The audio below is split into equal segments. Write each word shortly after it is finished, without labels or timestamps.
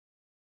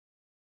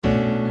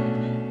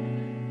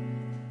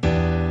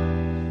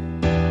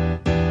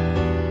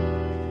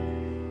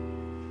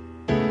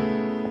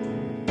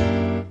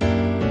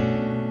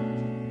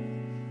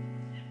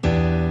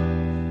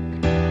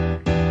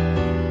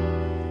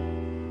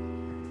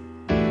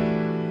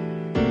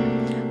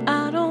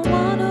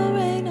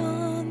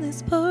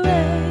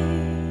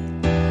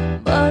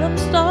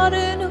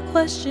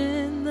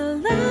question the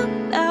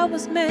love that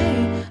was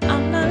made.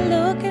 I'm not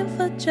looking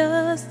for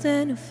just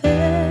an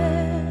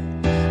affair.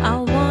 I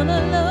want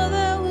a love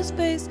that was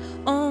based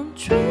on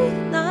truth,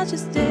 not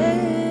just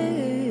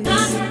days.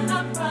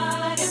 Not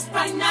right if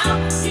right now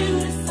you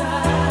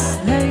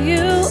decide that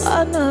you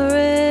are not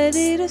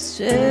ready to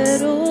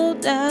settle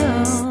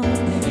down.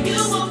 if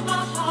you want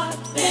my heart,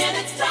 then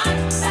it's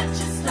time that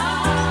you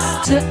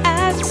start to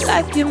act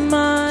like you're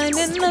mine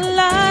in the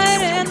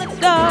light and the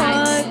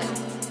dark.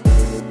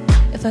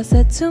 If I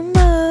said too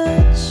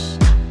much,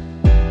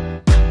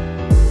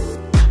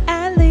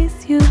 at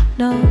least you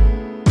know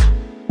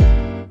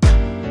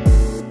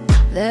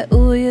that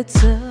ooh, your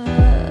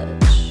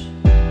touch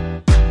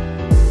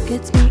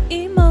gets me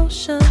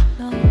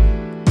emotional.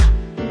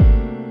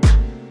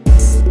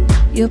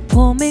 You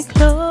pull me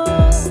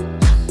close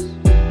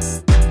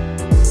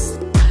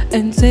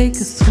and take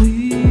a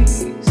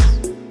squeeze,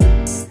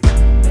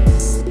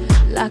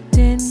 locked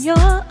in your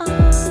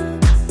arms.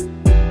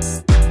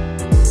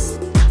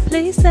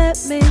 Please set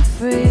me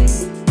free.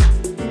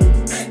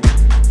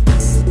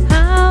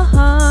 How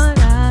hard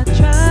I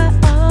try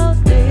all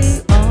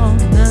day, all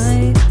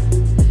night,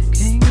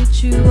 can't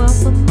get you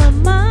off of my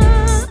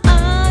mind.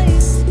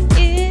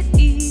 It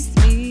eats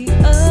me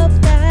up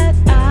that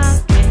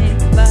I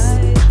can't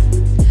fight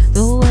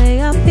the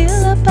way I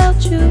feel about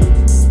you.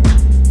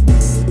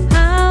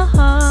 How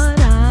hard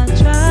I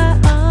try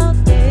all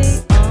day,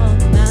 all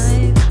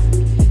night,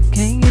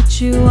 can't get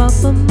you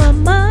off of my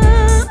mind.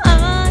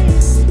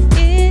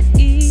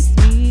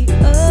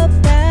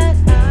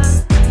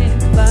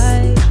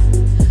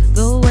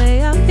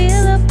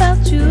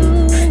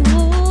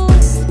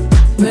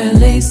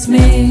 Release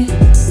me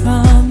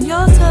from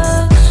your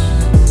touch.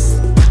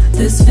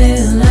 This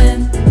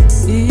feeling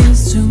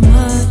is too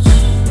much.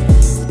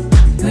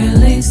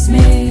 Release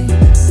me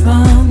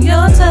from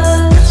your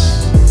touch.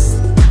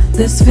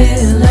 This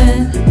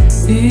feeling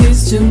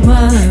is too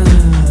much.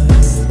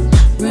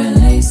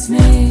 Release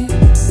me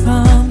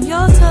from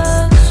your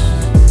touch.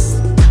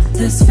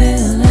 This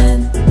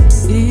feeling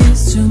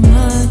is too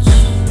much.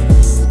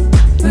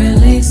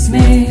 Release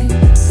me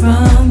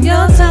from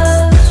your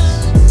touch.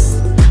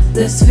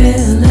 This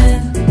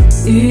feeling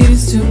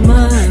is too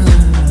much.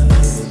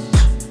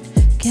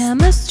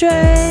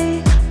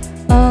 Chemistry,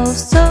 oh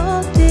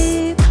so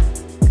deep,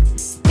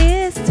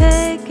 is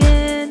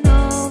taking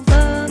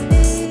over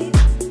me.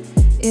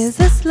 Is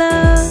this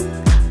love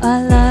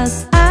or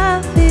lust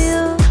I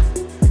feel?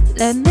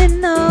 Let me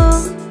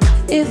know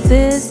if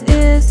this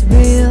is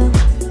real.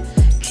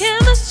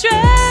 Chemistry,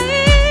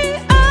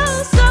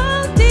 oh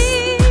so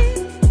deep,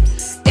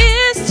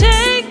 is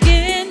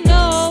taking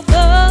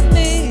over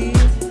me.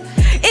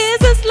 Is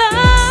this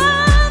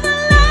love or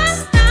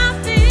lust I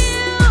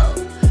feel?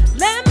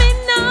 Let me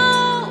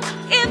know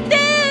if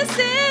this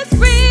is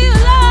real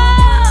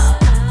love.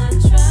 I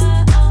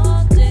try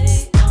all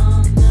day,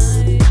 all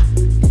night,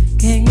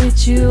 can't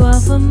get you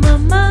off of my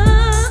mind.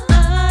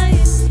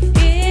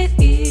 It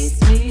eats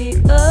me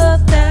up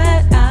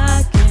that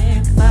I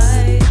can't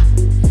fight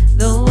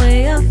the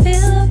way I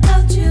feel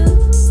about you.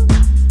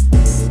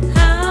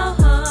 How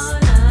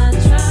hard I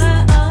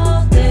try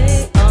all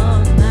day,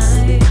 all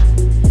night,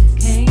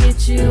 can't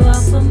get you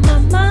off of my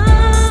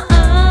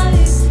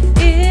mind.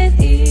 It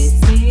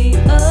eats me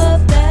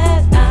up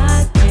that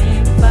I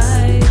can't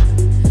fight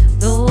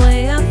the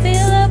way I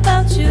feel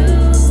about you.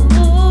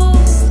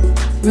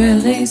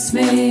 Release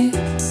me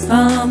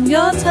from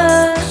your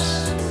touch.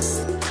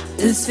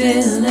 This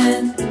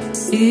feeling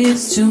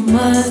is too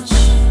much.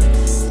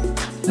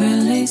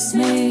 Release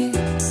me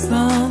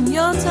from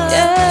your touch.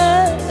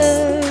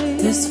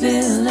 This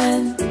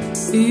feeling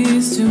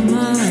is too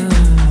much.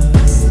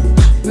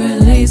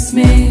 Release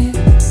me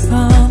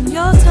from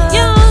your touch.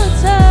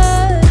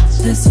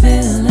 This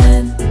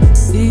feeling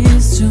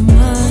is too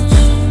much.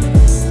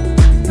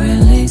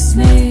 Release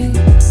me